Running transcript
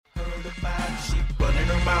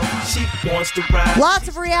Lots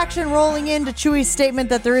of reaction rolling into Chewy's statement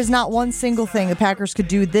that there is not one single thing the Packers could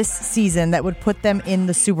do this season that would put them in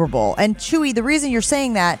the Super Bowl. And Chewy, the reason you're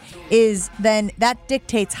saying that is then that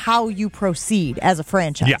dictates how you proceed as a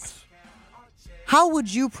franchise. Yes. How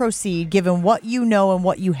would you proceed given what you know and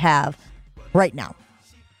what you have right now?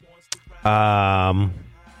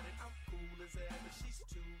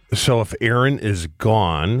 So if Aaron is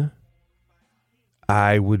gone,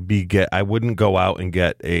 I wouldn't go out and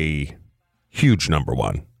get a huge number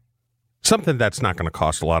one. Something that's not going to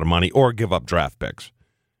cost a lot of money or give up draft picks.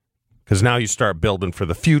 Because now you start building for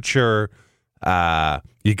the future.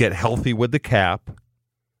 You get healthy with the cap.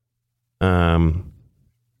 You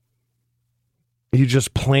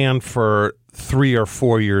just plan for 3 or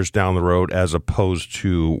 4 years down the road as opposed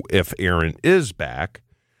to, if Aaron is back,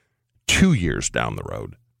 2 years down the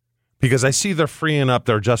road. Because I see they're freeing up,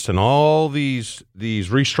 they're adjusting all these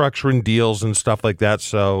restructuring deals and stuff like that,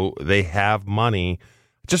 so they have money.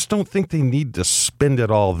 I just don't think they need to spend it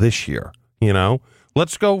all this year, you know?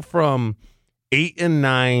 Let's go from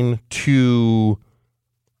 8-9 to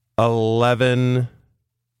 11-6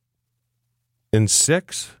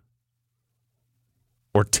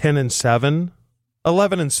 or 10-7.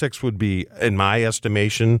 11-6 would be, in my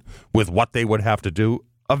estimation, with what they would have to do,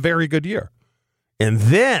 a very good year. And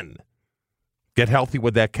then get healthy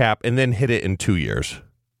with that cap, and then hit it in 2 years.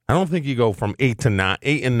 I don't think you go from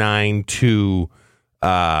 8-9 to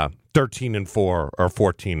 13-4 or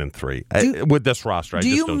 14-3 with this roster. Do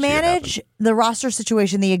you manage the roster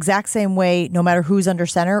situation the exact same way, no matter who's under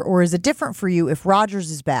center, or is it different for you if Rodgers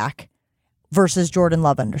is back versus Jordan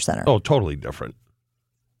Love under center? Oh, totally different.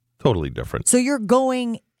 Totally different. So you're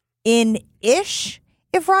going in-ish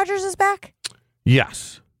if Rodgers is back?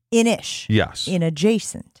 Yes. In-ish. Yes. In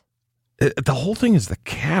adjacent. The whole thing is the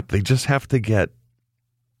cap. They just have to get,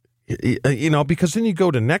 because then you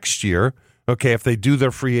go to next year. Okay, if they do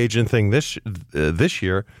their free agent thing this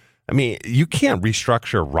year, I mean, you can't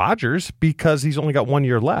restructure Rodgers because he's only got 1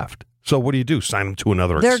 year left. So what do? Sign him to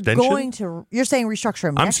another extension? You're saying restructure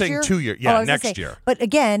him next year? I'm saying 2 years. Yeah, next year. But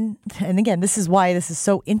again, this is why this is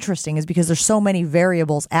so interesting, is because there's so many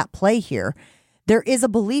variables at play here. There is a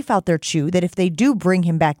belief out there, Chew, that if they do bring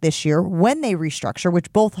him back this year, when they restructure,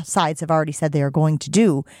 which both sides have already said they are going to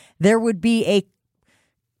do, there would be a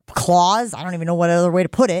clause, I don't even know what other way to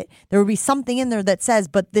put it, there would be something in there that says,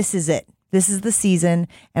 but this is it. This is the season,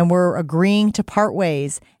 and we're agreeing to part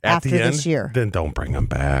ways after this year. Then don't bring him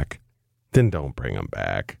back.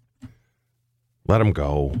 Let him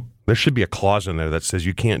go. There should be a clause in there that says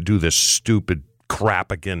you can't do this stupid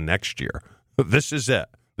crap again next year. This is it.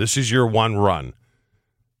 This is your one run.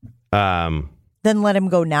 Then let him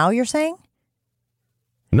go now, you're saying?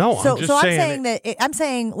 No, I'm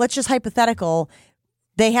saying let's just hypothetical.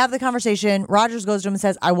 They have the conversation. Rodgers goes to him and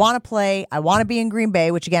says, I want to play. I want to be in Green Bay,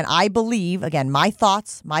 which again, I believe, my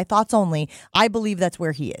thoughts only, I believe that's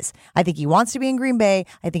where he is. I think he wants to be in Green Bay.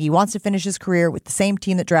 I think he wants to finish his career with the same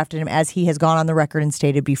team that drafted him, as he has gone on the record and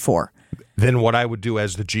stated before. Then what I would do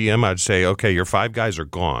as the GM, I'd say, okay, your 5 guys are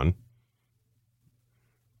gone.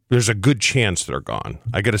 There's a good chance they're gone.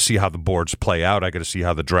 I got to see how the boards play out. I got to see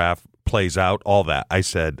how the draft plays out, all that. I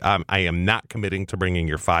said, I am not committing to bringing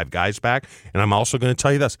your 5 guys back. And I'm also going to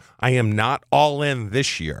tell you this. I am not all in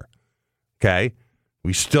this year. Okay?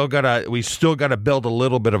 We still gotta build a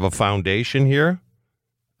little bit of a foundation here.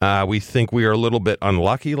 We think we are a little bit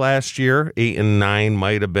unlucky last year. 8-9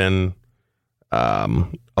 might have been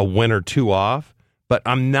a win or 2 off. But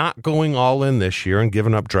I'm not going all in this year and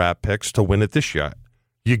giving up draft picks to win it this year.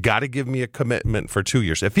 You got to give me a commitment for 2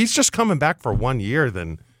 years. If he's just coming back for 1 year,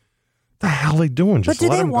 then the hell are they doing? Just but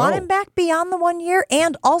do they want him back beyond the 1 year?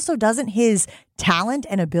 And also, doesn't his talent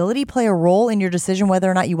and ability play a role in your decision whether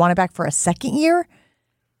or not you want it back for a second year?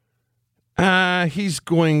 He's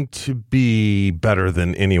going to be better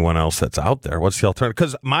than anyone else that's out there. What's the alternative?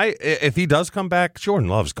 Because if he does come back, Jordan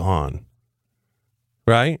Love's gone,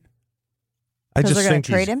 right? I just think they're going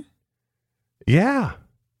to trade him. Yeah.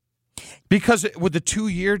 Because with the 2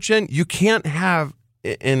 year, Jen, you can't have,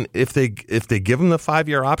 and if they give him the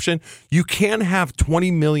 5-year option, you can't have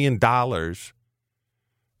 $20 million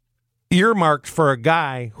earmarked for a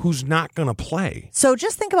guy who's not going to play. So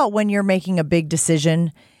just think about when you're making a big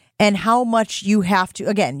decision and how much you have to,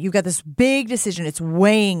 again, you've got this big decision. It's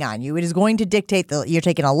weighing on you. It is going to dictate you're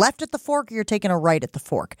taking a left at the fork or you're taking a right at the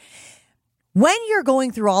fork. When you're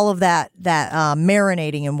going through all of that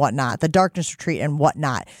marinating and whatnot, the darkness retreat and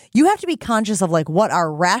whatnot, you have to be conscious of what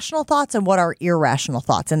are rational thoughts and what are irrational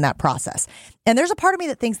thoughts in that process. And there's a part of me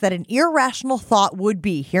that thinks that an irrational thought would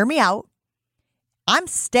be, hear me out, I'm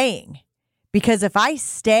staying because if I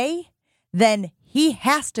stay, then he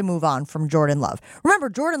has to move on from Jordan Love. Remember,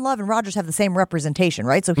 Jordan Love and Rodgers have the same representation,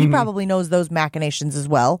 right? So he probably knows those machinations as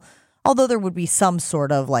well, although there would be some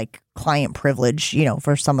sort of like client privilege,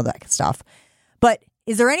 for some of that stuff. But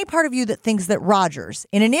is there any part of you that thinks that Rodgers,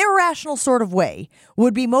 in an irrational sort of way,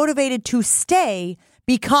 would be motivated to stay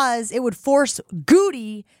because it would force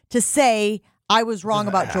Goody to say, I was wrong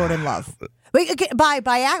about Jordan Love? By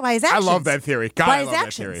his actions. I love that theory. God, By I his love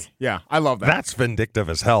actions. that theory. Yeah, I love that. That's vindictive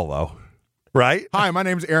as hell, though. Right? Hi, my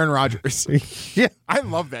name's Aaron Rodgers. Yeah. I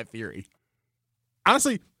love that theory.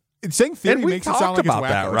 Honestly, saying theory And we makes it talked sound like about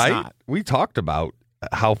it's that, wacko. right? It's not. We talked about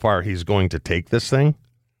how far he's going to take this thing.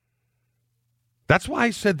 That's why I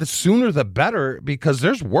said the sooner the better, because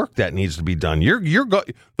there's work that needs to be done.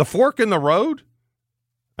 The fork in the road.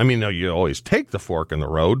 I mean, no, you always take the fork in the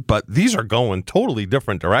road, but these are going totally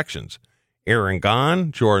different directions. Aaron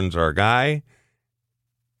gone, Jordan's our guy.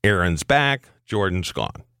 Aaron's back, Jordan's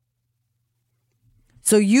gone.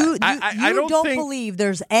 So you I don't think- believe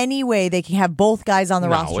there's any way they can have both guys on the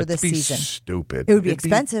roster this it'd be season? stupid. It would be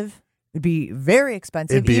expensive. It would be very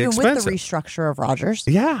expensive, It'd be even expensive. with the restructure of Rodgers.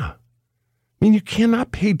 Yeah. I mean, you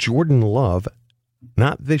cannot pay Jordan Love,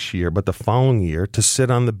 not this year, but the following year, to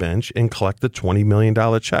sit on the bench and collect the $20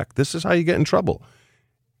 million check. This is how you get in trouble.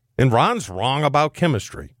 And Ron's wrong about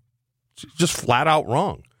chemistry. Just flat out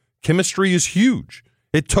wrong. Chemistry is huge.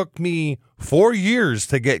 It took me 4 years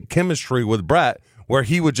to get chemistry with Brett, where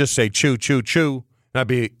he would just say, chew, chew, chew. And I'd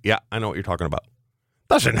be, yeah, I know what you're talking about.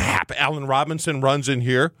 Doesn't happen. Allen Robinson runs in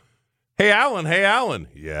here. Hey, Allen.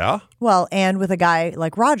 Yeah. Well, and with a guy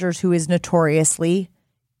like Rodgers, who is notoriously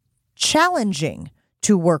challenging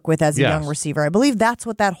to work with as a young receiver. I believe that's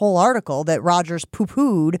what that whole article that Rodgers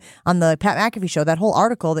poo-pooed on the Pat McAfee show, that whole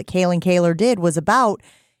article that Kalen Kaler did was about.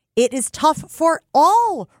 It is tough for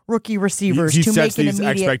all rookie receivers He to sets make an these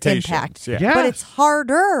immediate expectations. impact. Yeah. Yes. But it's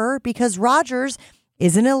harder because Rodgers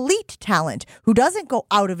is an elite talent who doesn't go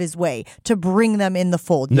out of his way to bring them in the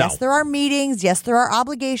fold. No. Yes, there are meetings. Yes, there are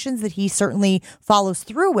obligations that he certainly follows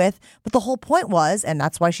through with. But the whole point was, and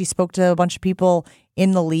that's why she spoke to a bunch of people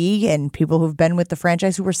in the league and people who've been with the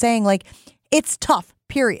franchise who were saying, like, it's tough,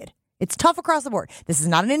 period. It's tough across the board. This is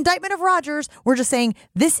not an indictment of Rodgers. We're just saying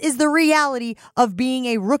this is the reality of being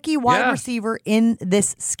a rookie wide receiver in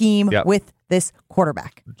this scheme with this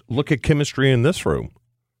quarterback. Look at chemistry in this room.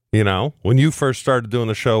 When you first started doing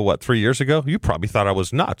the show, 3 years ago, you probably thought I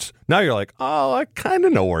was nuts. Now you're like, oh, I kind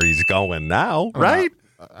of know where he's going now, right?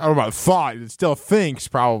 I don't know about thought. It still thinks,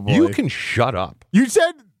 probably. You can shut up. You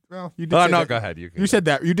said... Well, you did Oh, say no, that. go ahead. You said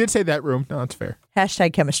that. You did say that room. No, that's fair.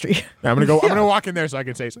 Hashtag chemistry. Yeah, I'm gonna walk in there so I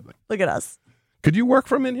can say something. Look at us. Could you work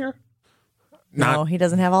from in here? No, he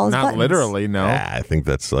doesn't have all his Not buttons. literally, no. I think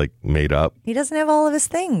that's made up. He doesn't have all of his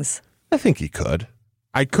things. I think he could.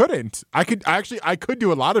 I couldn't. I could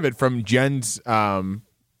do a lot of it from Jen's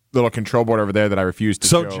little control board over there that I refused to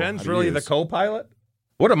show So Jen's how to really use. the co-pilot?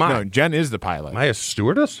 What am I? No, Jen is the pilot. Am I a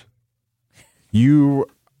stewardess?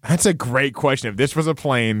 That's a great question. If this was a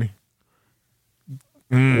plane,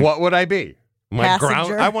 What would I be?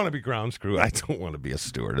 Passenger? I want to be ground crew. I don't want to be a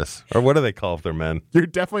stewardess. Or what do they call if they're men? you're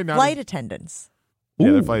definitely not. Flight attendants. Yeah,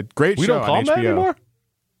 they're Ooh. flight. Great We show don't call on them HBO. that anymore?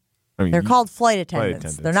 I mean, They're called flight attendants.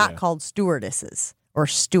 attendants, They're not yeah. called stewardesses or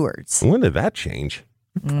stewards. When did that change?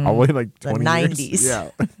 probably like The 20 90s. years. Yeah,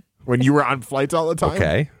 when you were on flights all the time.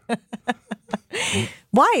 Okay.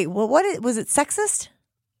 Why? Well, was it sexist?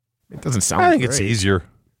 It doesn't sound. I think it's great. easier.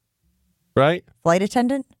 Right? Flight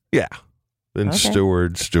attendant? Yeah. Than Okay.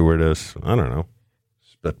 steward, stewardess. I don't know.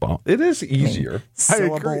 Spitball. It is easier. I agree.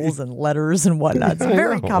 Syllables and letters and whatnot. It's I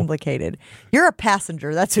very know. complicated. You're a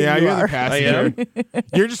passenger. That's who Yeah, you you're are. the passenger.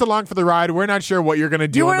 You're just along for the ride. We're not sure what you're going to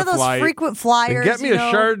do You're on one of the those flight. frequent flyers. Get me you a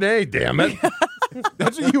know? Chardonnay, damn it.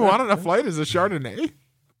 That's what you want on a flight is a Chardonnay.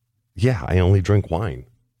 Yeah, I only drink wine.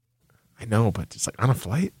 I know, but it's like on a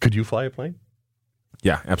flight. Could you fly a plane?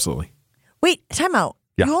 Yeah, absolutely. Wait, time out.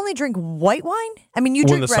 Yeah. You only drink white wine? I mean, you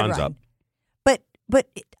When drink the red sun's wine. up. But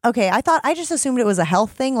okay, I just assumed it was a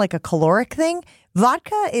health thing, like a caloric thing.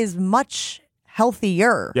 Vodka is much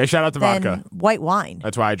healthier Yeah, shout out to than vodka. white wine.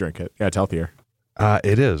 That's why I drink it. Yeah, it's healthier.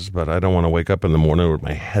 It is, but I don't want to wake up in the morning with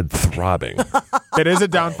my head throbbing. It is a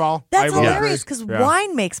downfall. That's I will hilarious agree. because Yeah.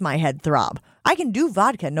 wine makes my head throb. I can do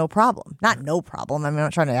vodka, no problem. Not no problem. I'm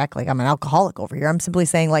not trying to act like I'm an alcoholic over here. I'm simply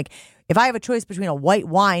saying, like, if I have a choice between a white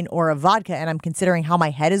wine or a vodka and I'm considering how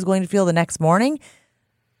my head is going to feel the next morning,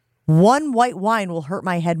 one white wine will hurt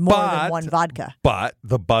my head more than But- one vodka. But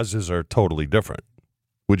the buzzes are totally different.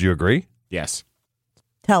 Would you agree? Yes.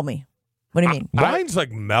 Tell me. What do you mean? Wine's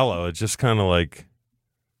like mellow. It's just kind of like,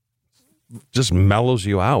 just mellows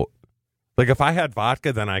you out. Like if I had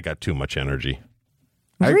vodka, then I got too much energy.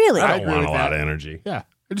 Really? I don't agree want with a lot that. of energy. Yeah.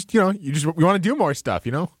 I just, you want to do more stuff,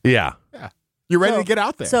 Yeah. Yeah. You're ready to get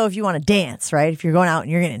out there. So if you want to dance, right? If you're going out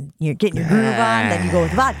and you're getting your groove on, then you go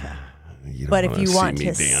with vodka. You don't But if wanna you see want me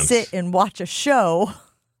to dance. sit and watch a show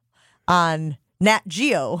on Nat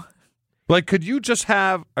Geo, Like, could you just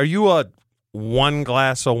are you a one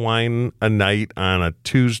glass of wine a night on a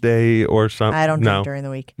Tuesday or something? I don't drink No, during the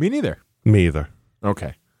week. Me neither. me either.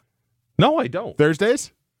 Okay. No, I don't.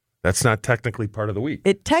 Thursdays? That's not technically part of the week.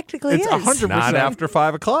 It technically It's is. 100%. Not after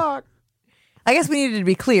 5 o'clock. I guess we needed to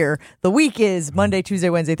be clear. The week is Monday,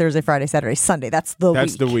 Tuesday, Wednesday, Thursday, Friday, Saturday, Sunday. That's the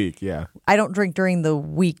That's week. the week, yeah. I don't drink during the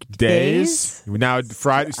weekdays. Now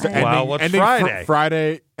Friday. Well, what's Friday?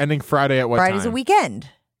 Friday. Ending Friday at what Friday's time? a weekend.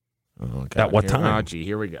 Oh, God. At what Here- time? Oh, gee,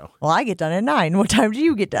 here we go. Well, I get done at 9. What time do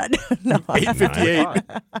you get done? No.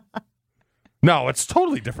 8:58. No, it's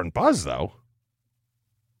totally different buzz, though.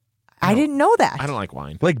 I didn't know that. I don't like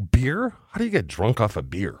wine. Like beer? How do you get drunk off of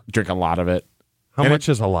beer? Drink a lot of it. How And much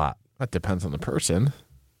is a lot? That depends on the person.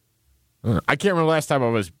 I don't know. I can't remember last time I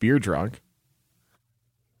was beer drunk.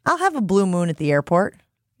 I'll have a blue moon at the airport.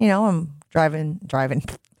 I'm driving.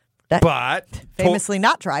 But Famously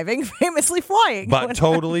not driving, famously flying. but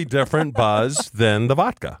totally different buzz than the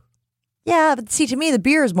vodka. Yeah, but see, to me, the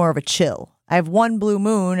beer is more of a chill. I have one blue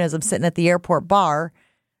moon as I'm sitting at the airport bar.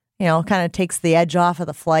 Kind of takes the edge off of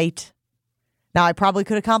the flight. Now, I probably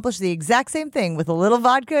could accomplish the exact same thing with a little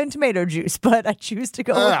vodka and tomato juice, but I choose to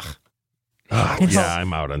go. Ugh. Yeah,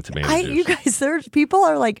 I'm out on tomato juice. You guys, people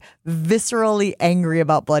are like viscerally angry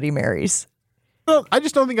about Bloody Marys Well, I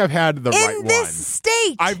just don't think I've had the right in this one.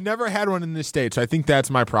 state. I've never had one in this state, so I think that's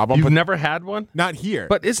my problem. You've But never had one? not here.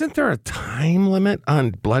 But isn't there a time limit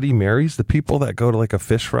on Bloody Marys? The people that go to like a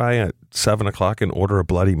fish fry at 7 o'clock and order a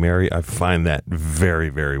Bloody Mary, I find that very,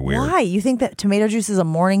 very weird. Why? You think that tomato juice is a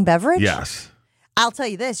morning beverage? Yes. I'll tell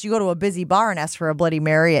you this. You go to a busy bar and ask for a Bloody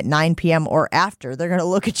Mary at 9 p.m. or after, they're going to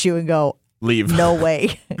look at you and go, leave. no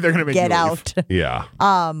way. They're gonna make Get you leave. out. Yeah.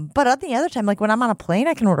 But on the other time, like when I'm on a plane,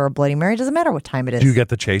 I can order a Bloody Mary. It doesn't matter what time it is. Do you get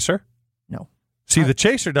the chaser? No. See, the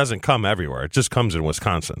chaser doesn't come everywhere. It just comes in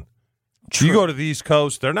Wisconsin. True. You go to the East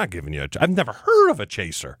Coast, they're not giving you I've never heard of a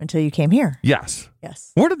chaser. Until you came here. Yes.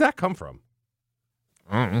 Yes. Where did that come from?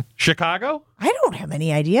 Mm-mm. Chicago? I don't have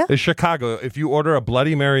any idea. Is Chicago, if you order a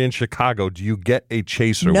Bloody Mary in Chicago, do you get a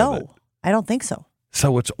chaser with it? No, I don't think so.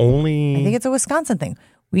 So it's only... I think it's a Wisconsin thing.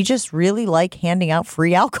 We just really like handing out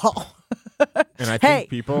free alcohol. And I think Hey,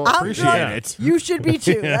 people I'm appreciate drunk. it. You should be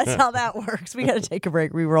too. That's how that works. We got to take a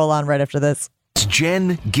break. We roll on right after this. It's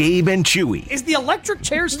Jen, Gabe, and Chewy. Is the electric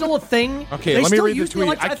chair still a thing? Okay, They let me still read the use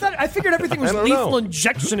tweet. I figured everything was I don't lethal know.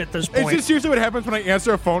 injection at this Is point. this usually what happens when I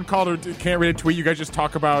answer a phone call or can't read a tweet? You guys just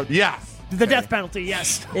talk about Yes. The death penalty,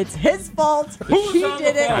 yes. It's his fault. He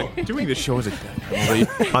did it. doing this show is a death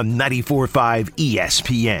penalty. On 94.5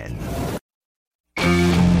 ESPN.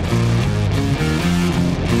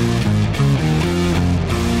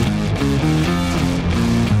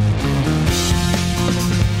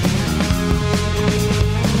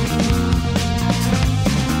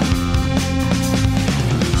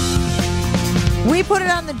 We put it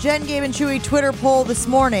on the Jen, Gabe, and Chewy Twitter poll this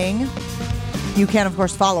morning. You can, of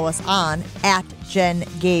course, follow us on @Jen,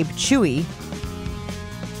 Gabe, Chewy.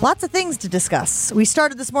 Lots of things to discuss. We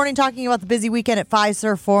started this morning talking about the busy weekend at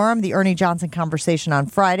Fiserv Forum, the Ernie Johnson conversation on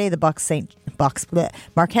Friday, the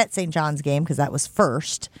Marquette St. John's game, because that was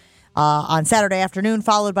first. On Saturday afternoon,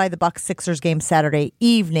 followed by the Bucks Sixers game Saturday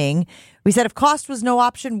evening. We said if cost was no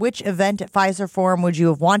option, which event at Fiserv Forum would you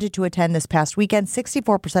have wanted to attend this past weekend?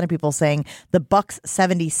 64% of people saying the Bucks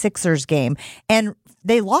 76ers game. And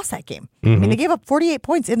they lost that game. I mean, they gave up 48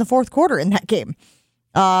 points in the fourth quarter in that game.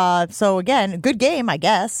 So again, a good game, I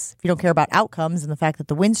guess, if you don't care about outcomes and the fact that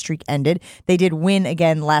the win streak ended. They did win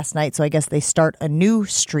again last night, so I guess they start a new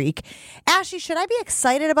streak. Ashley, should I be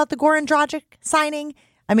excited about the Goran Dragic signing?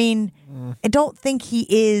 I mean, I don't think he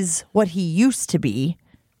is what he used to be.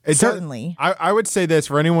 Certainly. I would say this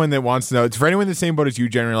for anyone that wants to know. It's for anyone in the same boat as you,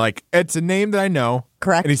 generally. Like, it's a name that I know.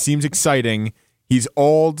 Correct. And he seems exciting. He's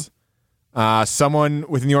old. Someone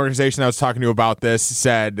within the organization I was talking to about this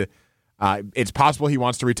said it's possible he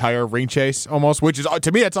wants to retire ring chase almost, which is,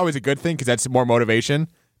 to me, that's always a good thing because that's more motivation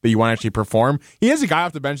that you want to actually perform. He is a guy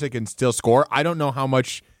off the bench that can still score. I don't know how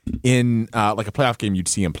much in like a playoff game you'd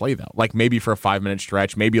see him play, though. Like maybe for a 5-minute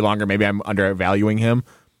stretch, maybe longer. Maybe I'm undervaluing him.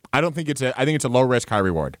 I think it's a low risk, high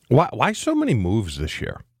reward. Why so many moves this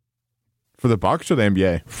year For the Bucks or the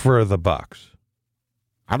NBA? for the Bucks?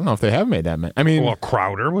 I don't know if they have made that many. I mean, Well,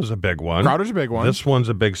 Crowder was a big one. Crowder's a big one. This one's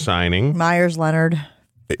a big signing. Myers Leonard,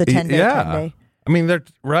 the 10-day, Yeah. 10-day. I mean, they're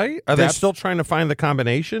right. Are they Depth. still trying to find the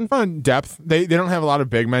combination? On depth, they don't have a lot of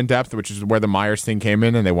big men depth, which is where the Myers thing came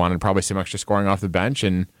in, and they wanted probably some extra scoring off the bench.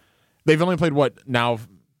 And they've only played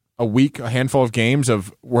a handful of games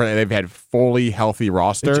of where they've had fully healthy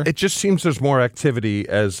roster. It just seems there's more activity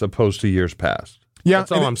as opposed to years past. Yeah,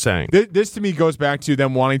 That's all I'm saying. This to me goes back to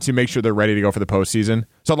them wanting to make sure they're ready to go for the postseason.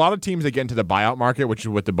 So a lot of teams that get into the buyout market, which is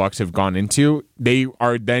what the Bucks have gone into, they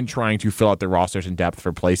are then trying to fill out their rosters in depth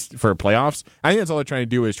for playoffs. I think that's all they're trying to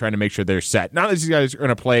do is trying to make sure they're set. Not that these guys are going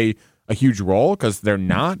to play a huge role because they're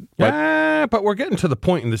not. But we're getting to the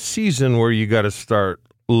point in the season where you got to start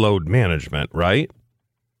load management, right?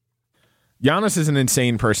 Giannis is an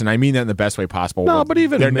insane person. I mean that in the best way possible. No, but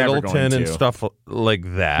even They're never Middleton going and to. stuff like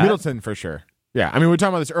that. Middleton for sure. Yeah, I mean, we were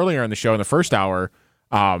talking about this earlier in the show in the first hour.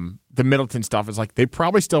 The Middleton stuff is like they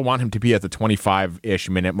probably still want him to be at the 25-ish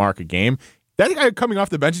minute mark a game. That guy coming off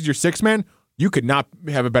the bench is your sixth man. You could not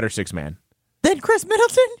have a better sixth man. Then Chris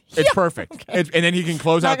Middleton? It's perfect. Okay. And then he can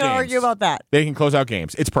close Not out games. going to argue about that. They can close out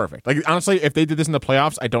games. It's perfect. Like, honestly, if they did this in the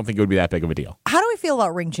playoffs, I don't think it would be that big of a deal. How do we feel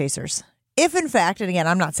about ring chasers? If in fact, and again,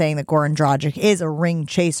 I'm not saying that Goran Dragic is a ring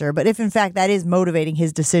chaser, but if in fact that is motivating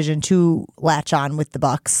his decision to latch on with the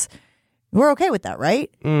Bucks, we're okay with that, right?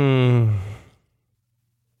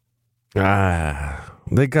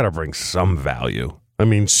 They got to bring some value. I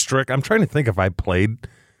mean, I'm trying to think if I played.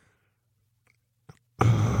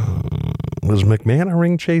 Was McMahon a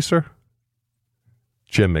ring chaser?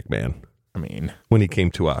 Jim McMahon, I mean, when he came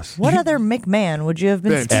to us. What other McMahon would you have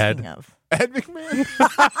been Vince. speaking Ed. of? Ed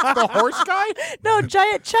McMahon? The horse guy? No,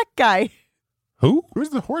 giant check guy. Who? Who's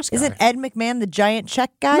the horse guy? Isn't Ed McMahon the giant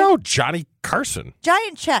check guy? No, Johnny Carson.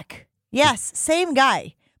 Giant check. Yes, same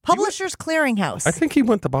guy. Publishers Clearinghouse. I think he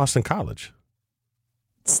went to Boston College.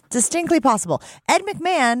 It's distinctly possible. Ed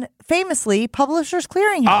McMahon, famously, Publishers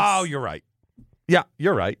Clearinghouse. Oh, you're right. Yeah,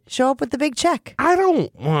 you're right. Show up with the big check. I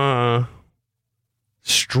don't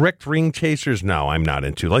strict ring chasers. No, I'm not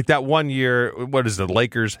into. Like that one year, what is the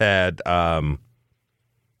Lakers had Karl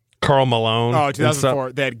Malone. Oh, and 2004.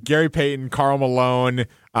 stuff. They had Gary Payton, Karl Malone,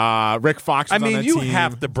 Rick Fox was I on mean, that you team.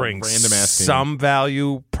 have to bring Random-ass team. some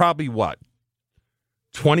value. Probably what?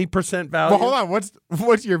 20% value? Well, hold on.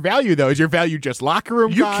 What's your value, though? Is your value just locker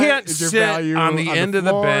room You guy? can't Is your sit value on the end of the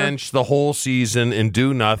floor? bench the whole season and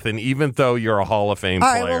do nothing, even though you're a Hall of Fame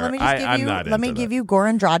All player. right, well, let me just I'm not let me into give that. you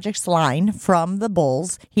Goran Dragic's line from the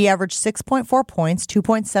Bulls. He averaged 6.4 points,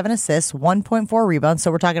 2.7 assists, 1.4 rebounds.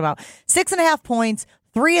 So we're talking about 6.5 points,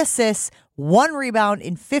 3 assists, 1 rebound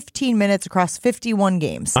in 15 minutes across 51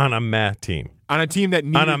 games. On a meh team. On a team that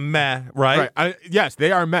needed... On a meh, right? Yes,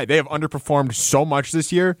 they are met. They have underperformed so much this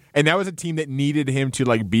year, and that was a team that needed him to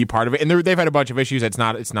like be part of it. And they've had a bunch of issues. It's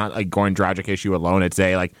not like Goran Dragic issue alone. It's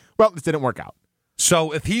this didn't work out.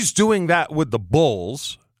 So if he's doing that with the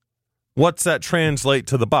Bulls, what's that translate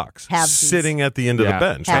to the Bucks? Halvesies. Sitting at the end of the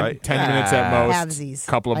bench, right? 10 minutes at most. Halvesies.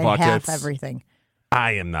 Couple of Like buckets. half everything.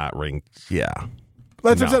 I am not ring. Yeah.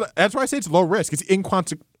 That's why I say it's low risk. It's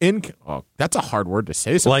inconsequential. That's a hard word to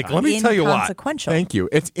say. Sometimes. Like, let me tell you what. Inconsequential. Thank you.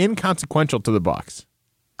 It's inconsequential to the Bucks.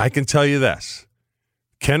 I can tell you this.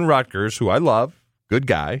 Ken Rutgers, who I love, good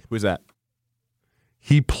guy. Who's that?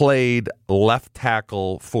 He played left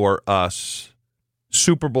tackle for us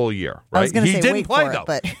Super Bowl year, right? I was gonna he say didn't wait play for it, though.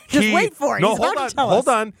 but just wait for it. No, He's hold about on. to tell Hold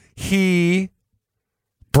us. on. He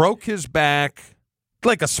broke his back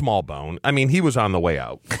like a small bone. I mean, he was on the way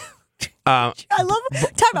out. I love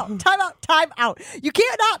time out. You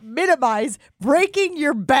cannot minimize breaking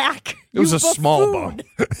your back. It was you a small buffoon.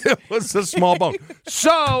 bone. It was a small bone.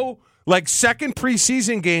 So, like second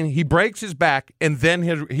preseason game, he breaks his back and then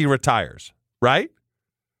he retires, right?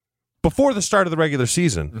 Before the start of the regular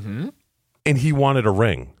season. And he wanted a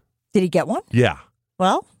ring. Did he get one? Yeah.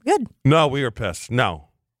 Well, good. No, we were pissed. No.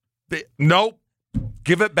 Nope.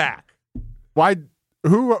 Give it back. Why?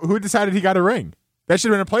 Who decided he got a ring? That should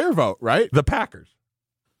have been a player vote, right? The Packers.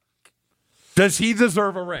 Does he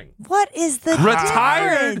deserve a ring? What is the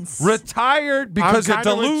difference? Retired because I'm it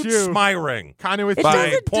kinda with dilutes you. my ring. Kind of with It you. By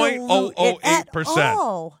doesn't dilute it at 0.008%.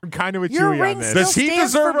 all. I'm kind of with Your Chewy ring on this. still Does he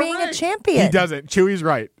stands deserve for a being ring? a champion. He doesn't. Chewy's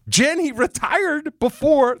right. Jen, he retired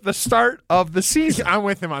before the start of the season. I'm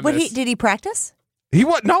with him on But this. did he practice He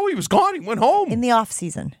was gone. He went home. in the off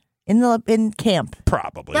season? In camp?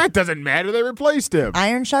 Probably. That doesn't matter. They replaced him.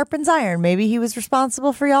 Iron sharpens iron. Maybe he was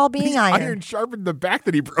responsible for y'all being iron. Iron sharpened the back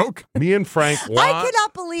that he broke. Me and Frank I want.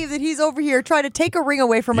 cannot believe that he's over here trying to take a ring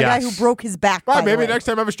away from a guy who Yes. broke his back. Well, by the maybe way. next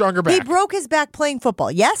time I have a stronger back. He broke his back playing football.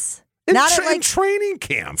 Yes, in, not tra- at, like in training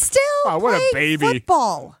camp. still Oh, what a playing baby.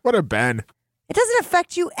 football. What a Ben. It doesn't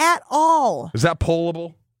affect you at all. Is that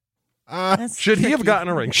pullable? That's Should he have tricky. gotten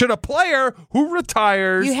a ring? Should a player who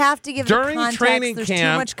retires You have to give the during context. training There's too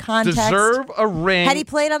camp much context. deserve a ring? Had he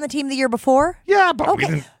played on the team the year before? Yeah, but we Okay.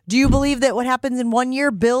 didn't. Do you believe that what happens in one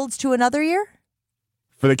year builds to another year?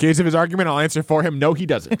 For the case of his argument, I'll answer for him. No, he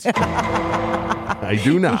doesn't. I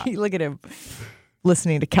do not. Look at him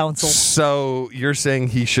listening to counsel. So you're saying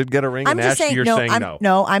he should get a ring, I'm and just Ash, saying you're no. saying I'm, no.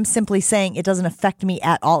 no, I'm simply saying it doesn't affect me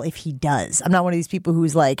at all if he does. I'm not one of these people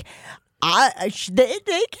who's like,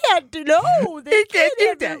 they can't do no. They can't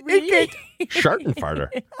do that.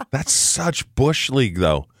 Schartenfarter. That's such Bush League,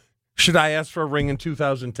 though. Should I ask for a ring in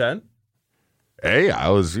 2010? Hey, I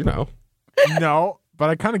was, No, but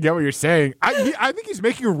I kind of get what you're saying. I think he's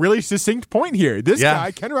making a really succinct point here. This Yeah.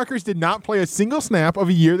 guy, Ken Ruckers, did not play a single snap of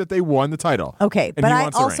a year that they won the title. Okay, And but he I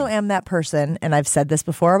wants a also ring. am that person, and I've said this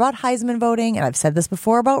before about Heisman voting, and I've said this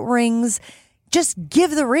before about rings. Just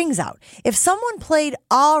give the rings out. If someone played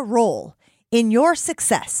a role in your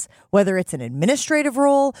success, whether it's an administrative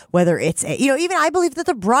role, whether it's even I believe that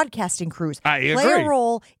the broadcasting crews I play agree. a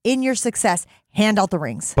role in your success. Hand out the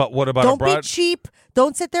rings. But what about Don't be cheap.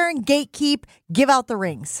 Don't sit there and gatekeep. Give out the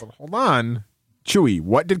rings. Hold on. Chewy,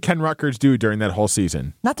 what did Ken Ruckers do during that whole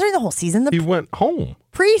season? Not during the whole season. The He went home.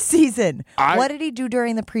 preseason. What did he do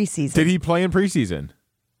during the preseason? Did he play in preseason?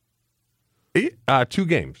 2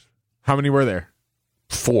 games. How many were there?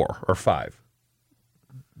 4 or 5.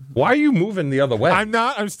 Why are you moving the other way? I'm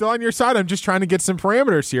not. I'm still on your side. I'm just trying to get some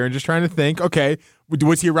parameters here and just trying to think, okay,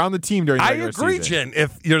 was he around the team during the I regular agree, season? Jen.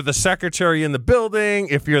 If you're the secretary in the building,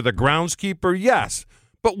 if you're the groundskeeper, yes.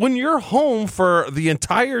 But when you're home for the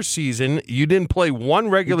entire season, you didn't play one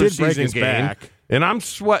regular did break season his game, back. and I'm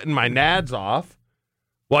sweating my nads off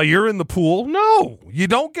while you're in the pool. No, you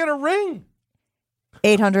don't get a ring.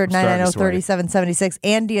 800-990-3776.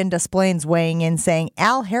 Andy and Des Plaines weighing in saying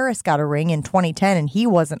Al Harris got a ring in 2010 and he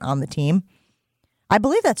wasn't on the team. I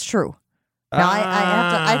believe that's true. Now, I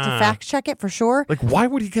have to fact check it for sure. Like, why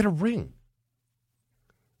would he get a ring?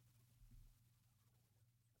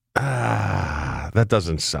 That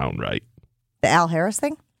doesn't sound right. The Al Harris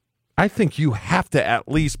thing? I think you have to at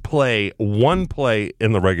least play one play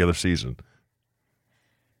in the regular season.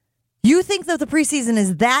 You think that the preseason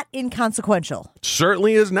is that inconsequential?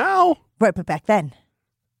 Certainly is now. Right, but back then.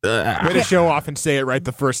 Way to show off and say it right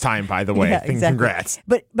the first time, by the way. Yeah, exactly. Congrats.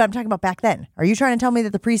 But I'm talking about back then. Are you trying to tell me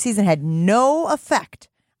that the preseason had no effect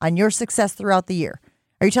on your success throughout the year?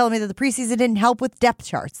 Are you telling me that the preseason didn't help with depth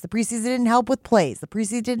charts? The preseason didn't help with plays? The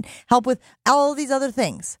preseason didn't help with all these other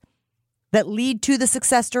things that lead to the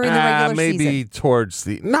success during the regular maybe season? towards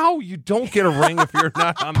the... No, you don't get a ring if you're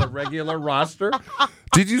not on the regular roster.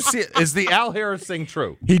 Did you see... Is the Al Harris thing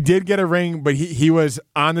true? He did get a ring, but he was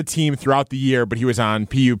on the team throughout the year, but he was on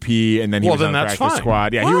PUP, and then he was on the that's practice fine.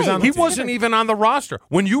 squad. Yeah, he was Why? on the He team. wasn't even on the roster.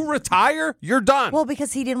 When you retire, you're done. Well,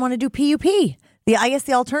 because he didn't want to do PUP. I guess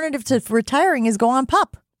the alternative to retiring is go on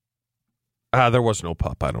PUP. There was no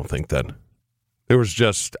pup, I don't think, then. There was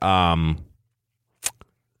just... Hang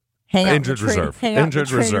out Injured in the reserve. Hang out Injured in the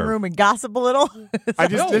training reserve. room and gossip a little. I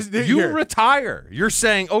just, No, this- you here. retire. You're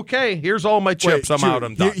saying, okay, here's all my chips. Wait, I'm out.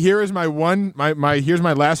 I'm done. Here is my one. Here's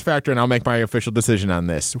my last factor, and I'll make my official decision on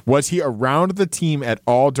this. Was he around the team at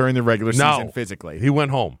all during the regular season No. physically? He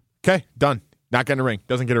went home. Okay, done. Not getting a ring.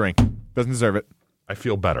 Doesn't get a ring. Doesn't deserve it. I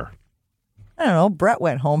feel better. I don't know. Brett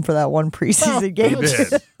went home for that one preseason game.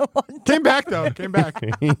 did. Came back though. Came back.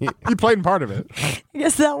 He played in part of it. I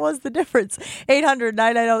guess that was the difference.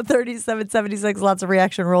 800-990-3776. Lots of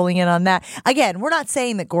reaction rolling in on that. Again, we're not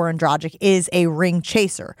saying that Goran Dragic is a ring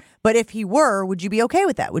chaser, but if he were, would you be okay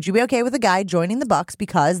with that? Would you be okay with a guy joining the Bucks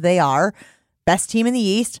because they are best team in the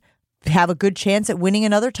East, have a good chance at winning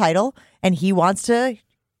another title, and he wants to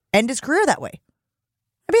end his career that way?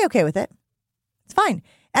 I'd be okay with it. It's fine.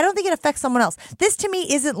 I don't think it affects someone else. This to me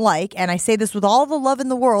isn't like, and I say this with all the love in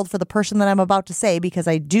the world for the person that I'm about to say because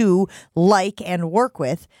I do like and work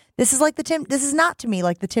with. This is not to me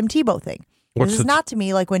like the Tim Tebow thing. This is not to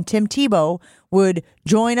me like when Tim Tebow would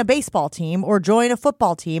join a baseball team or join a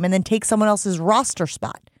football team and then take someone else's roster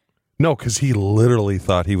spot. No, because he literally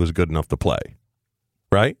thought he was good enough to play.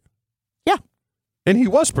 Right? Yeah, And he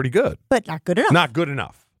was pretty good. but not good enough. Not good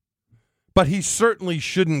enough. But he certainly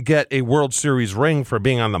shouldn't get a World Series ring for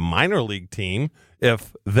being on the minor league team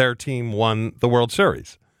if their team won the World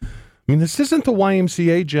Series. I mean, this isn't the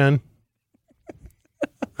YMCA, Jen.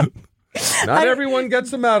 Not everyone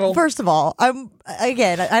gets a medal. First of all, I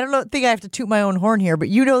don't think I have to toot my own horn here, but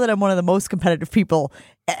you know that I'm one of the most competitive people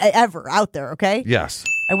ever out there, okay? Yes.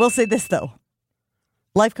 I will say this, though.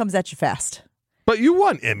 Life comes at you fast. But you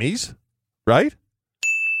won Emmys, right?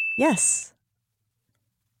 Yes.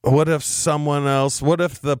 What if someone else? What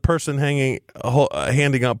if the person handing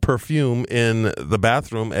out perfume in the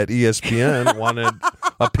bathroom at ESPN wanted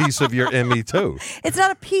a piece of your Emmy too? It's not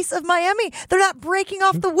a piece of my Emmy. They're not breaking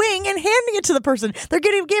off the wing and handing it to the person. They're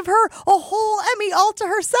going to give her a whole Emmy all to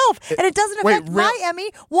herself, and it doesn't affect my Emmy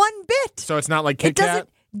one bit. So it's not like Kit Kat? It doesn't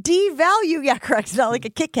devalue. Yeah, correct. It's not like a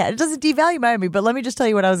Kit Kat. It doesn't devalue my Emmy. But let me just tell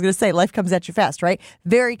you what I was going to say. Life comes at you fast, right?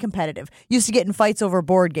 Very competitive. Used to get in fights over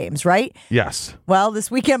board games, right? Yes. Well, this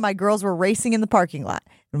weekend my girls were racing in the parking lot,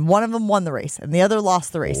 and one of them won the race, and the other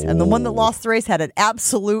lost the race. And the one that lost the race had an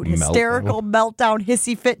absolute hysterical meltdown,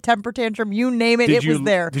 hissy fit, temper tantrum, you name it. It was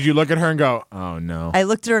there. Did you look at her and go, oh, no? I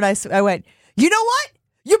looked at her and I went, you know what?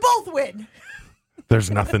 You both win. There's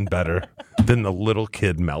nothing better than the little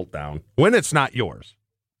kid meltdown when it's not yours.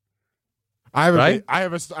 I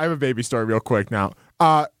have a baby story real quick now.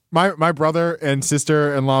 My brother and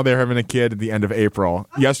sister-in-law, they're having a kid at the end of April.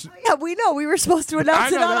 Yes. Yeah, we know. We were supposed to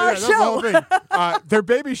announce it on our that's the whole show. thing. Their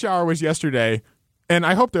baby shower was yesterday, and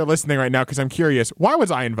I hope they're listening right now because I'm curious. Why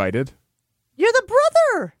was I invited? You're the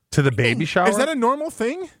brother. To the baby shower? Is that a normal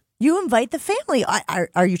thing? You invite the family.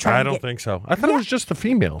 Are you trying I to don't think so. I thought it was just the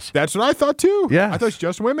females. That's what I thought too. Yeah. I thought it's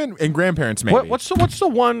just women and grandparents maybe. What's the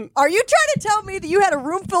one? Are you trying to tell me that you had a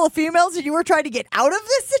room full of females and you were trying to get out of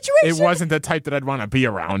this situation? It wasn't the type that I'd want to be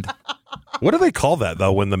around. What do they call that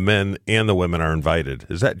though when the men and the women are invited?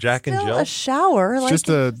 Is that Jack and Still Jill? a shower. It's just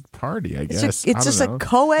a party, I guess. It's just a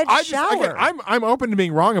co-ed shower. I'm open to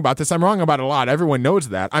being wrong about this. I'm wrong about a lot. Everyone knows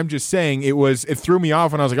that. I'm just saying it threw me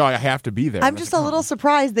off when I was like, oh, I have to be there. I'm just a little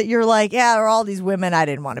surprised that you're like, yeah, there are all these women. I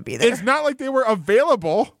didn't want to be there. It's not like they were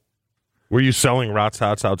available. Were you selling Rots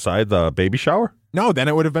Hots outside the baby shower? No, then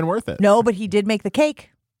it would have been worth it. No, but he did make the cake.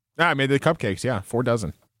 I made the cupcakes, yeah, 4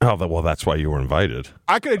 dozen. Oh, well, that's why you were invited.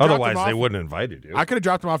 I could have dropped Otherwise, them off. they wouldn't have invited you. I could have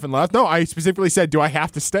dropped them off and left. No, I specifically said, do I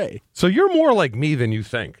have to stay? So you're more like me than you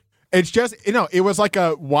think. It's just, it was like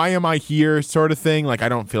a why am I here sort of thing. Like, I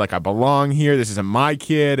don't feel like I belong here. This isn't my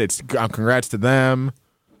kid. It's congrats to them.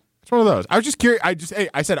 It's one of those. I was just curious.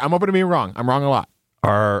 I said, I'm open to being wrong. I'm wrong a lot.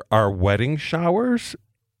 Are wedding showers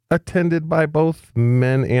attended by both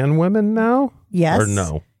men and women now? Yes. Or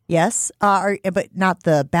no? Yes, but not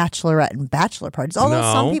the bachelorette and bachelor parties. Although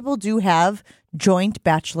some people do have joint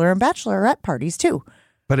bachelor and bachelorette parties too.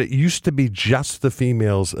 But it used to be just the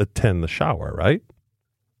females attend the shower, right?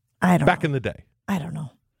 I don't know. Back in the day. I don't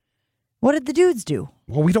know. What did the dudes do?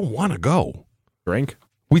 Well, we don't want to go. Drink?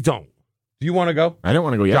 We don't. Do you want to go? I didn't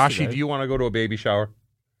want to go yesterday. Joshy, do you want to go to a baby shower?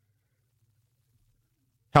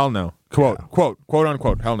 Hell no. Quote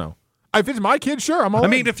unquote, hell no. If it's my kid, sure, I'm all I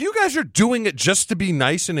in. mean, if you guys are doing it just to be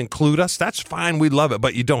nice and include us, that's fine. We love it,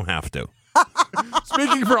 but you don't have to.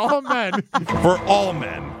 Speaking for all men. For all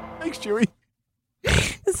men. Thanks, Chewy.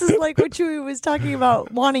 This is like what Chewy was talking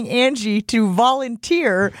about, wanting Angie to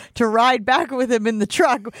volunteer to ride back with him in the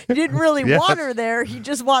truck. He didn't really want her there. He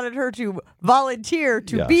just wanted her to volunteer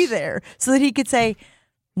to be there so that he could say,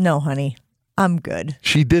 no, honey, I'm good.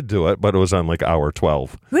 She did do it, but it was on like hour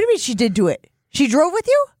 12. What do you mean she did do it? She drove with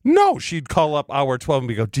you? No, she'd call up hour 12 and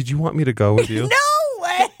be go, did you want me to go with you? No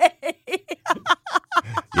way.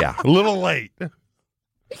 Yeah, a little late.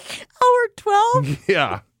 Hour 12?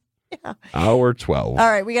 Yeah. Hour 12. All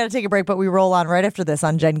right, we got to take a break, but we roll on right after this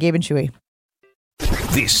on Jen, Gabe, and Chewy.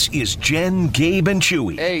 This is Jen, Gabe, and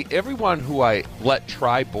Chewy. Hey, everyone who I let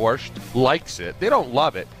try borscht likes it. They don't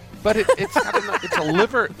love it, but it's a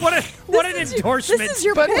liver. What an endorsement. This is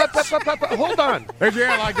your But pitch. hold on. Here's your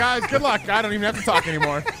airline, guys. Good luck. I don't even have to talk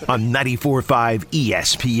anymore. On 94.5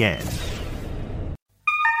 ESPN.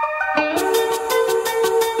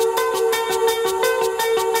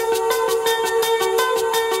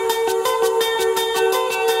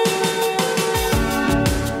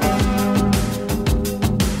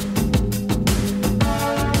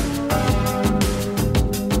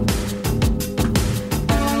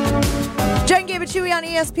 Chewy on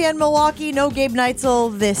ESPN Milwaukee. No Gabe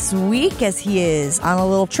Neitzel this week as he is on a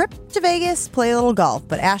little trip to Vegas, play a little golf.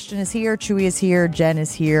 But Ashton is here, Chewy is here, Jen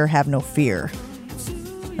is here. Have no fear.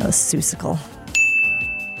 That was Seussical.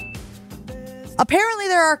 Apparently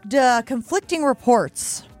there are conflicting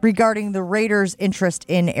reports regarding the Raiders' interest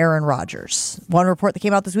in Aaron Rodgers. One report that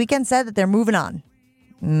came out this weekend said that they're moving on,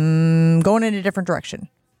 going in a different direction.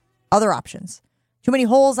 Other options. Too many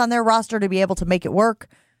holes on their roster to be able to make it work.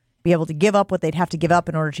 Be able to give up what they'd have to give up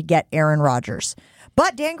in order to get Aaron Rodgers.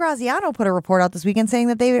 But Dan Graziano put a report out this weekend saying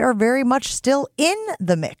that they are very much still in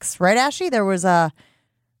the mix. Right, Ashley? There was the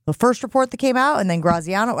first report that came out, and then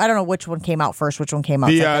Graziano. I don't know which one came out first, which one came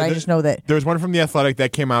out second. I just know that. There was one from The Athletic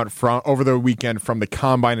that came out over the weekend from the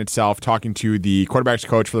Combine itself, talking to the quarterbacks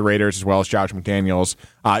coach for the Raiders as well as Josh McDaniels,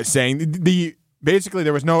 saying basically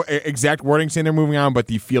there was no exact wording saying they're moving on, but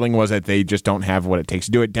the feeling was that they just don't have what it takes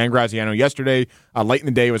to do it. Dan Graziano yesterday, late in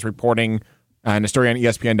the day, was reporting in a story on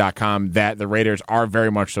ESPN.com that the Raiders are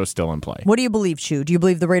very much so still in play. What do you believe, Chu? Do you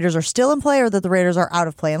believe the Raiders are still in play or that the Raiders are out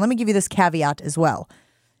of play? And let me give you this caveat as well.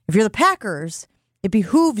 If you're the Packers, it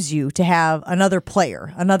behooves you to have another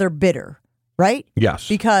player, another bidder, right? Yes.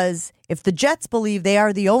 Because if the Jets believe they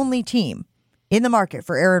are the only team in the market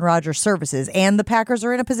for Aaron Rodgers' services, and the Packers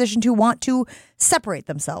are in a position to want to separate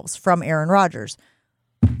themselves from Aaron Rodgers,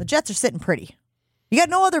 the Jets are sitting pretty. You got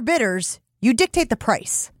no other bidders. You dictate the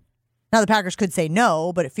price. Now, the Packers could say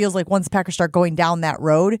no, but it feels like once the Packers start going down that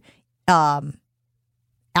road,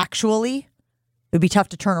 actually, it would be tough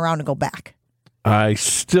to turn around and go back. I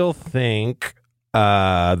still think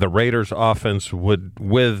the Raiders' offense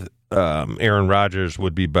with Aaron Rodgers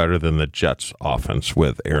would be better than the Jets' offense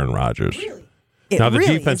with Aaron Rodgers. Really? Now, the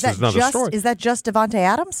defense is another story. Is that just Devontae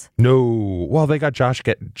Adams? No. Well, they got Josh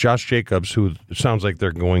Jacobs, who sounds like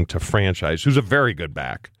they're going to franchise, who's a very good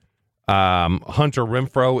back. Hunter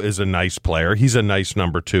Renfrow is a nice player. He's a nice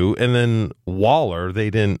number 2. And then Waller, they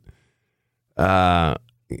didn't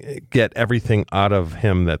get everything out of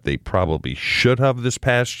him that they probably should have this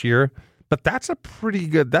past year. But that's a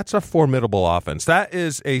formidable offense. That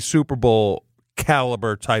is a Super Bowl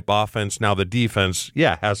caliber type offense. Now the defense,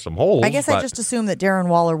 has some holes. I guess I just assumed that Darren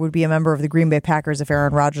Waller would be a member of the Green Bay Packers if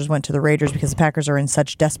Aaron Rodgers went to the Raiders, because the Packers are in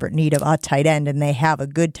such desperate need of a tight end, and they have a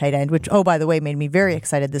good tight end, which, oh, by the way, made me very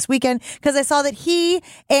excited this weekend because I saw that he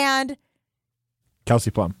and Kelsey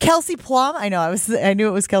Plum. I knew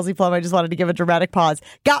it was Kelsey Plum. I just wanted to give a dramatic pause.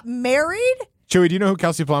 Got married? Chewy, do you know who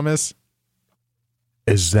Kelsey Plum is?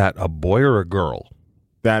 Is that a boy or a girl?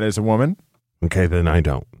 That is a woman. Okay, then I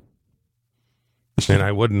don't. And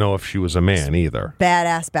I wouldn't know if she was a man either.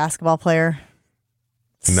 Badass basketball player.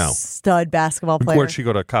 No. Stud basketball player. Where'd she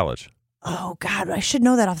go to college? Oh, God, I should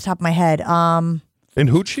know that off the top of my head. And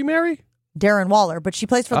who'd she marry? Darren Waller, but she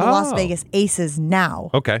plays for the Las Vegas Aces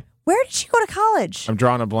now. Okay. Where did she go to college? I'm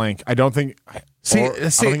drawing a blank. I don't think. I don't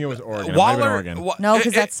think it was Oregon. Oregon. No,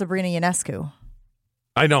 because that's Sabrina Ionescu.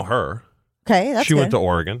 I know her. Okay, that's She good. went to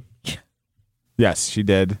Oregon. Yes, she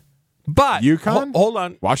did. But UConn? Hold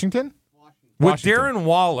on. Washington? With Darren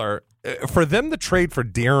Waller, for them to trade for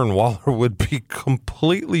Darren Waller would be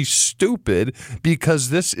completely stupid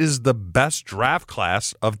because this is the best draft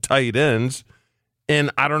class of tight ends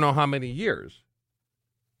in I don't know how many years.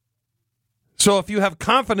 So if you have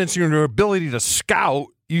confidence in your ability to scout,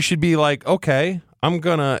 you should be like, okay,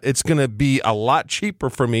 it's gonna be a lot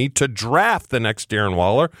cheaper for me to draft the next Darren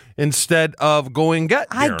Waller instead of going get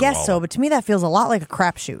Darren I guess Waller. so, but to me that feels a lot like a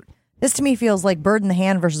crapshoot. This to me feels like bird in the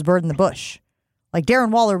hand versus bird in the bush. Like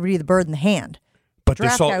Darren Waller would be the bird in the hand. But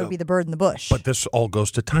Draft guy would be the bird in the bush. But this all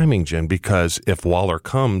goes to timing, Jen, because if Waller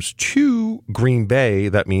comes to Green Bay,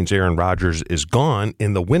 that means Aaron Rodgers is gone,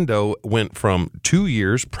 and the window went from 2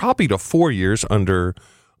 years, probably to 4 years under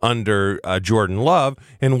Jordan Love.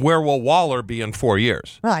 And where will Waller be in 4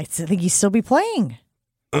 years? Well, I think he'd still be playing.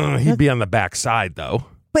 He'd be on the backside, though.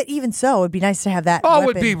 But even so, it'd be nice to have that. Oh, it weapon.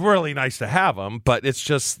 would be really nice to have him, but it's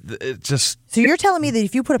just. So you're telling me that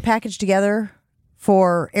if you put a package together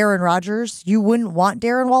for Aaron Rodgers, you wouldn't want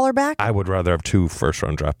Darren Waller back? I would rather have 2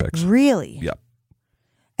 first-round draft picks. Really? Yep.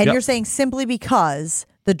 And Yep. you're saying simply because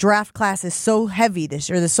the draft class is so heavy this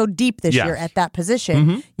year, so deep this Yes. year at that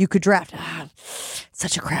position, you could draft.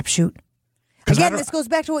 Such a crapshoot. Again, this goes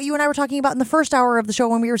back to what you and I were talking about in the first hour of the show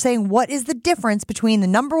when we were saying, what is the difference between the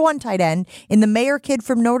number 1 tight end in the Mayer kid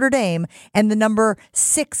from Notre Dame and the number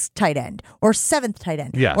 6 tight end or 7th tight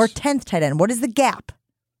end Yes. or 10th tight end? What is the gap?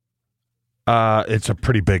 It's a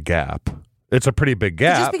pretty big gap. It's a pretty big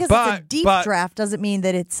gap. Just because it's a deep draft doesn't mean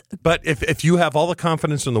that it's... But if you have all the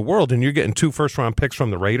confidence in the world and you're getting 2 first-round picks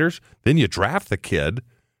from the Raiders, then you draft the kid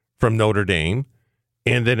from Notre Dame,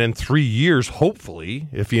 and then in 3 years, hopefully,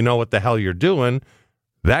 if you know what the hell you're doing,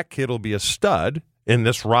 that kid will be a stud, and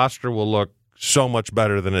this roster will look so much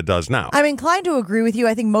better than it does now. I'm inclined to agree with you.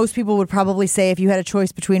 I think most people would probably say if you had a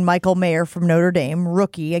choice between Michael Mayer from Notre Dame,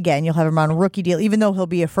 rookie, again, you'll have him on a rookie deal, even though he'll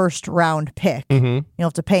be a first-round pick. You'll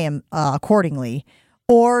have to pay him accordingly.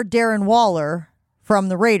 Or Darren Waller from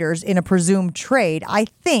the Raiders in a presumed trade. I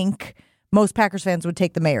think most Packers fans would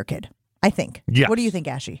take the Mayer kid. I think. Yes. What do you think,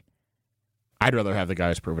 Ashy? I'd rather have the guy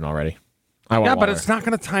who's proven already. I want Yeah, but Waller. it's not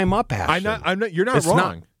going to time up, Ashton. I'm not. You're not It's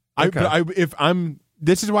wrong. Okay.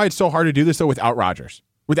 This is why it's so hard to do this though without Rodgers,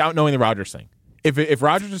 without knowing the Rodgers thing. If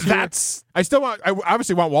Rodgers is here, I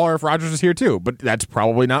obviously want Waller if Rodgers is here too, but that's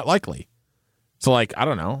probably not likely. So, like, I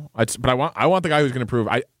don't know. But I want the guy who's going to prove.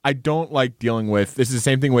 I don't like dealing with. This is the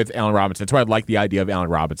same thing with Allen Robinson. That's why I like the idea of Allen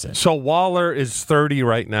Robinson. So Waller is 30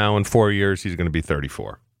 right now. In 4 years, he's going to be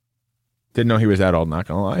 34. Didn't know he was that old, not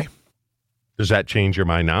going to lie. Does that change your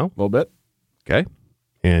mind now? A little bit. Okay.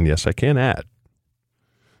 And yes, I can add.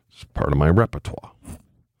 It's part of my repertoire.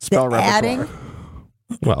 Spell The repertoire. adding?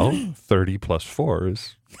 Well, 30 plus 4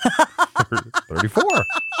 is 34.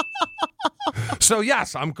 So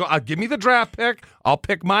yes, give me the draft pick. I'll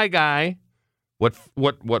pick my guy. What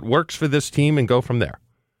works for this team and go from there.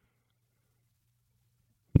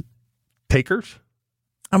 Takers?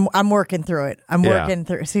 I'm working through it. I'm Yeah. working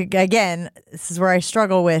through. See, again, this is where I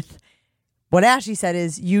struggle with what Ashley said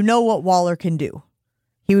is, you know what Waller can do.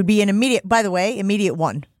 He would be an immediate, by the way, immediate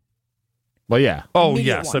one. Well, yeah. Oh, Immediate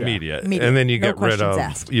yes, one. immediate. Immediate. And then you No get rid questions of,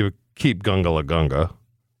 asked. you keep Gunga Gunga.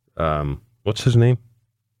 What's his name?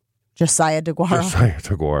 Josiah DeGuara. Josiah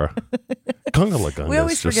Tagora. Gunga Gunga. We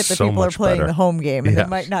always forget that people are playing the home game and Yes. they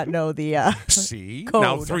might not know the See? code.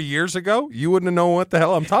 Now, 3 years ago, you wouldn't have known what the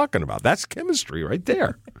hell I'm talking about. That's chemistry right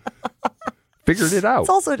there. Figured it out. It's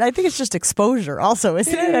also, I think it's just exposure also,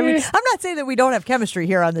 isn't it? I mean, I'm not saying that we don't have chemistry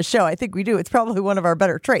here on the show. I think we do. It's probably one of our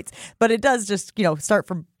better traits. But it does just, start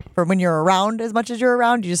from when you're around as much as you're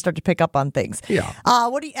around, you just start to pick up on things. Yeah.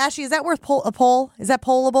 Ashley, is that worth a poll? Is that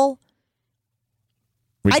pollable?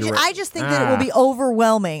 I just think that it will be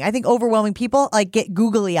overwhelming. I think overwhelming people get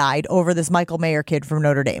googly eyed over this Michael Mayer kid from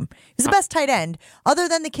Notre Dame. He's the best tight end, other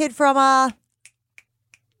than the kid from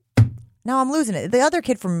now I'm losing it. The other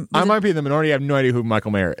kid from I might be in the minority. I have no idea who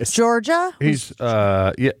Michael Mayer is. Georgia. He's,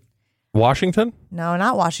 Washington? No,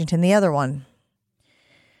 not Washington. The other one.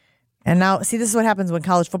 And now, see, this is what happens when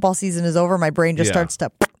college football season is over. My brain just Yeah. starts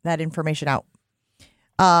to that information out.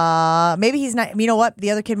 Maybe he's not. You know what?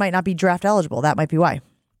 The other kid might not be draft eligible. That might be why.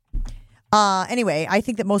 Anyway, I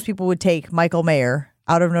think that most people would take Michael Mayer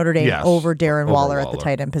out of Notre Dame Yes, over Darren over Waller at the Waller.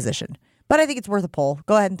 tight end position. But I think it's worth a poll.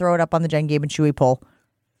 Go ahead and throw it up on the Jen, Gabe, and Chewy poll.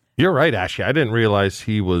 You're right, Ashley. I didn't realize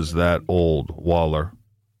he was that old, Waller.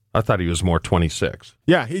 I thought he was more 26.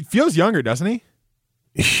 Yeah, he feels younger, doesn't he?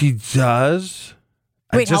 He does.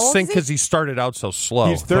 Wait, I how just old think is he? because he started out so slow.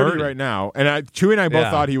 He's 30 right now. And Chewy and I both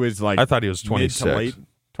Yeah. thought he was like I thought he was mid 26. to late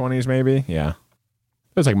 20s maybe. Yeah.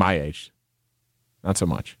 It was like my age. Not so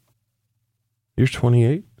much. You're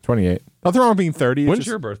 28? 28. Nothing wrong with being 30. It's When's just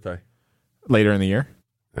your birthday? later in the year?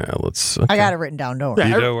 Yeah, let's. I got it written down. Don't worry.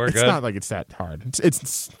 You do? We're it's good? not like it's that hard.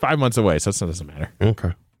 It's 5 months away, so it doesn't matter.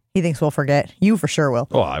 Okay. He thinks we'll forget. You for sure will.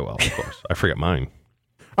 Oh, I will, of course. I forget mine.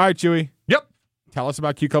 All right, Chewy. Yep. Tell us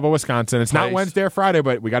about Q Club of Wisconsin. It's not Place. Wednesday or Friday,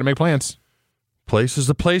 but we got to make plans. Place is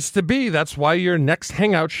the place to be. That's why your next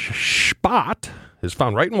hangout spot is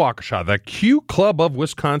found right in Waukesha. The Q Club of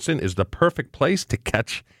Wisconsin is the perfect place to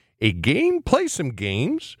catch a game, play some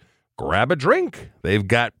games, grab a drink. They've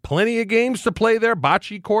got plenty of games to play there.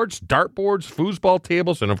 Bocce courts, dartboards, foosball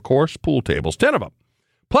tables, and, of course, pool tables. 10 of them.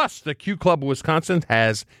 Plus, the Q Club of Wisconsin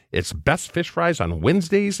has its best fish fries on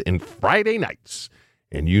Wednesdays and Friday nights.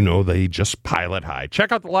 And you know they just pile it high.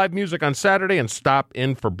 Check out the live music on Saturday and stop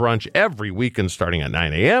in for brunch every weekend starting at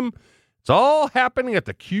 9 a.m. It's all happening at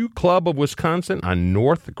the Q Club of Wisconsin on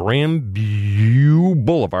North Grandview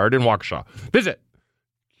Boulevard in Waukesha. Visit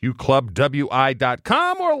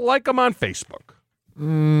qclubwi.com or like them on Facebook.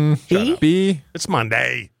 B. It's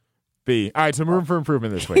Monday. B. All right, so room for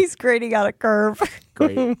improvement this week. He's grading out a curve.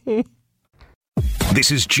 Great. This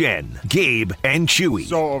is Jen, Gabe, and Chewy.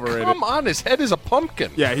 So overrated. Come on, his head is a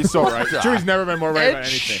pumpkin. Yeah, he's so right. Chewy's never been more right Ed about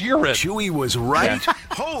anything. Sheeran. Chewy was right.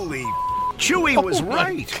 Holy, Chewy was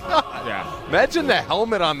right. Yeah. Imagine the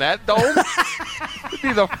helmet on that dome. It'd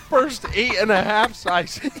be the first 8.5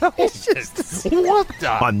 size helmet. What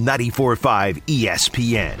the? On 94.5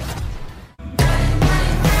 ESPN.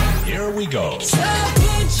 Here we go. So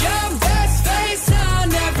put your best face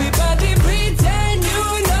on, everybody pretend you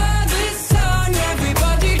know this song.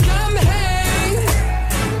 Everybody come hang.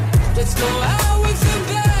 Let's go out with a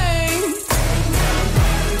bang.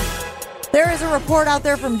 There is a report out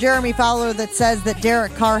there from Jeremy Fowler that says that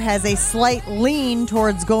Derek Carr has a slight lean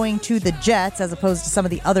towards going to the Jets as opposed to some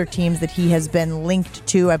of the other teams that he has been linked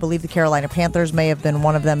to. I believe the Carolina Panthers may have been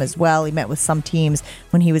one of them as well. He met with some teams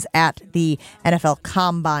when he was at the NFL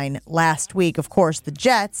Combine last week. Of course, the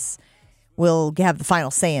Jets will have the final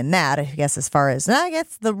say in that, I guess, as far as, I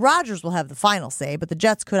guess the Rodgers will have the final say, but the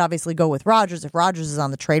Jets could obviously go with Rodgers if Rodgers is on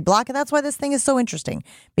the trade block, and that's why this thing is so interesting,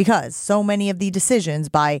 because so many of the decisions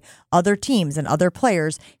by other teams and other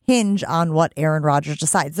players hinge on what Aaron Rodgers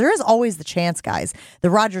decides. There is always the chance, guys, that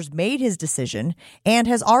Rodgers made his decision and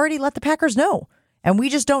has already let the Packers know. And we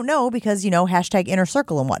just don't know because, hashtag inner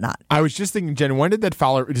circle and whatnot. I was just thinking, Jen, when did that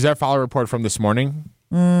Fowler report from this morning?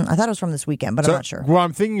 I thought it was from this weekend, but I'm not sure. Well,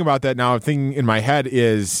 I'm thinking about that now. I'm thinking in my head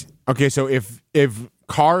is, okay, so if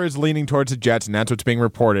Carr is leaning towards the Jets and that's what's being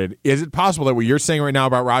reported, is it possible that what you're saying right now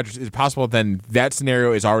about Rodgers, is it possible then that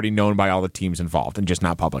scenario is already known by all the teams involved and just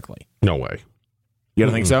not publicly? No way. You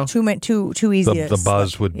don't think so? Too easy. The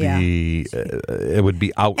buzz would be it would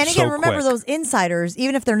be out. And again, so remember quick. those insiders,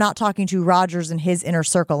 even if they're not talking to Rodgers and his inner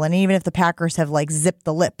circle, and even if the Packers have zipped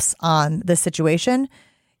the lips on this situation,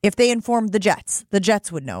 if they informed the Jets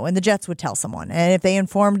would know, and the Jets would tell someone. And if they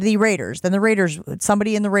informed the Raiders, then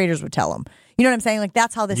somebody in the Raiders would tell them. You know what I'm saying?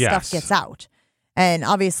 That's how this stuff gets out. And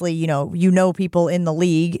obviously, people in the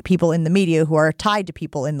league, people in the media who are tied to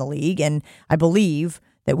people in the league, and I believe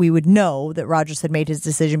that we would know that Rodgers had made his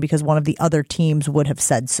decision because one of the other teams would have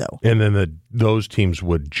said so. And then those teams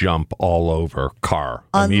would jump all over Carr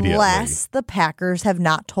immediately. Unless the Packers have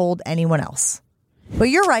not told anyone else. But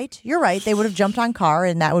you're right. They would have jumped on Carr,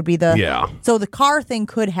 and that would be the... Yeah. So the Carr thing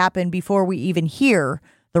could happen before we even hear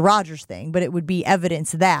the Rodgers thing, but it would be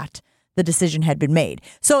evidence that the decision had been made.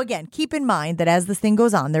 So again, keep in mind that as this thing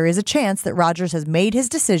goes on, there is a chance that Rodgers has made his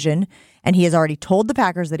decision and he has already told the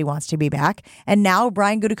Packers that he wants to be back. And now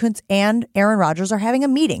Brian Gutekunst and Aaron Rodgers are having a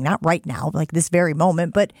meeting, not right now, like this very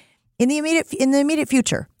moment, but in the immediate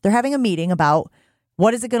future. They're having a meeting about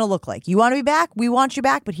what is it going to look like. You want to be back? We want you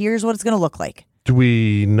back, but here's what it's going to look like. Do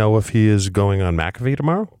we know if he is going on McAfee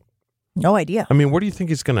tomorrow? No idea. I mean, where do you think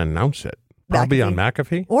he's going to announce it? Probably on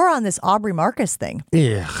McAfee? Or on this Aubrey Marcus thing.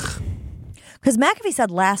 Yeah. Because McAfee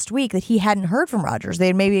said last week that he hadn't heard from Rodgers. They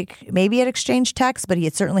had maybe had exchanged texts, but he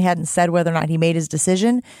had certainly hadn't said whether or not he made his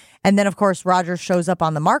decision. And then, of course, Rodgers shows up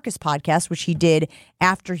on the Marcus podcast, which he did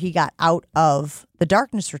after he got out of the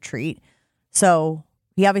darkness retreat. So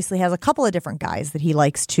he obviously has a couple of different guys that he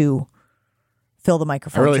likes to fill the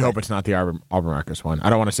microphone. I really hope it's not the Auburn Marcus one.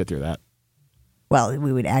 I don't want to sit through that. Well,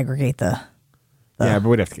 we would aggregate the yeah, but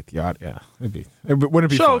we'd have to get the odd. Yeah, wouldn't it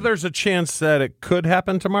be so fun? there's a chance that it could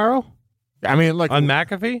happen tomorrow? I mean, on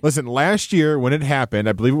McAfee? Listen, last year when it happened,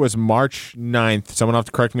 I believe it was March 9th. Someone will have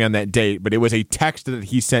to correct me on that date, but it was a text that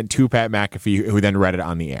he sent to Pat McAfee, who then read it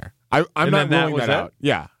on the air. I'm not ruling that out.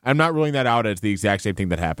 Yeah, I'm not ruling that out as the exact same thing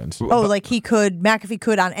that happens. Oh, like McAfee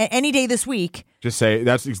could on any day this week. Just say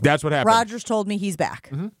that's what happened. Rodgers told me he's back.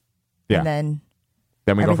 Mm-hmm. Yeah, and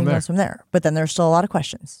then we go from there. Goes from there. But then there's still a lot of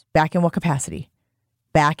questions. Back in what capacity?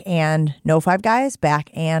 Back and no five guys, back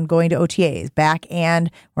and going to OTAs, back and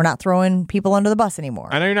we're not throwing people under the bus anymore.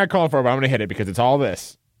 I know you're not calling for it, but I'm going to hit it because it's all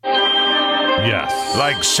this. Yes.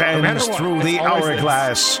 Like sands through the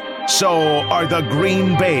hourglass, so are the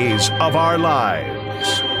green bays of our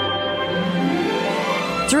lives.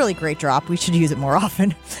 It's a really great drop. We should use it more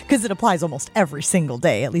often because it applies almost every single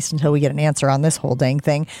day, at least until we get an answer on this whole dang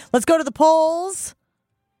thing. Let's go to the polls.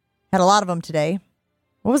 Had a lot of them today.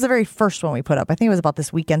 What was the very first one we put up? I think it was about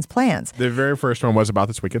this weekend's plans. The very first one was about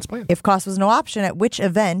this weekend's plans. If cost was no option, at which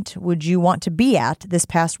event would you want to be at this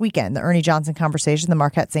past weekend? The Ernie Johnson conversation, the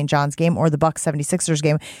Marquette St. John's game, or the Bucks 76ers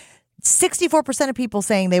game? 64% of people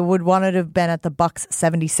saying they would want to have been at the Bucks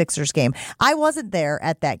 76ers game. I wasn't there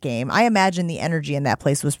at that game. I imagine the energy in that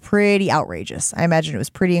place was pretty outrageous. I imagine it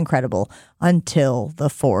was pretty incredible until the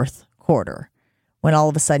fourth quarter, when all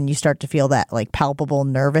of a sudden you start to feel that palpable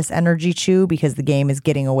nervous energy chew because the game is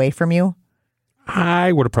getting away from you.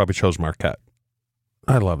 I would have probably chose Marquette.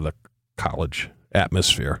 I love the college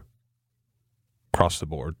atmosphere. Across the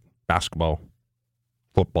board. Basketball,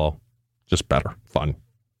 football, just better, fun.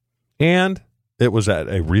 And it was at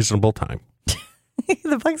a reasonable time.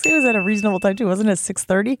 The Bucks game was at a reasonable time too, wasn't it?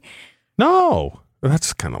 6:30? No,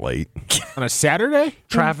 that's kind of late. On a Saturday?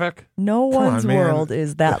 Traffic. No one's world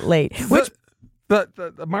is that late. Which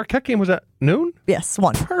The Marquette game was at noon? Yes,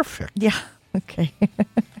 1. Perfect. Yeah. Okay.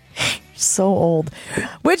 So old.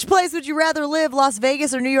 Which place would you rather live, Las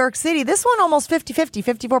Vegas or New York City? This one almost 50-50.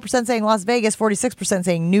 54% saying Las Vegas, 46%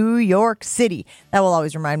 saying New York City. That will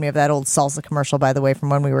always remind me of that old salsa commercial, by the way, from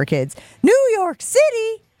when we were kids. New York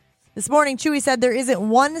City! This morning, Chewy said there isn't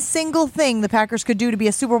one single thing the Packers could do to be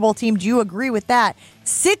a Super Bowl team. Do you agree with that?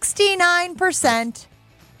 69%.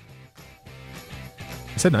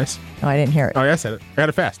 I said nice. No, I didn't hear it. Oh, yeah, I said it. I got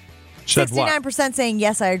it fast. 69% saying,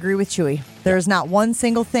 yes, I agree with Chewy. There is not one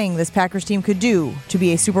single thing this Packers team could do to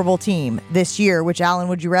be a Super Bowl team this year. Which Allen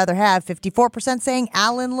would you rather have? 54% saying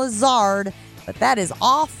Allen Lazard, but that is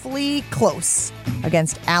awfully close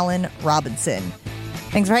against Allen Robinson.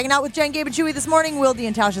 Thanks for hanging out with Jen, Gabe, and Chewy this morning. Wilde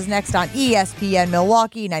and Tausch is next on ESPN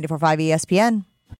Milwaukee, 94.5 ESPN.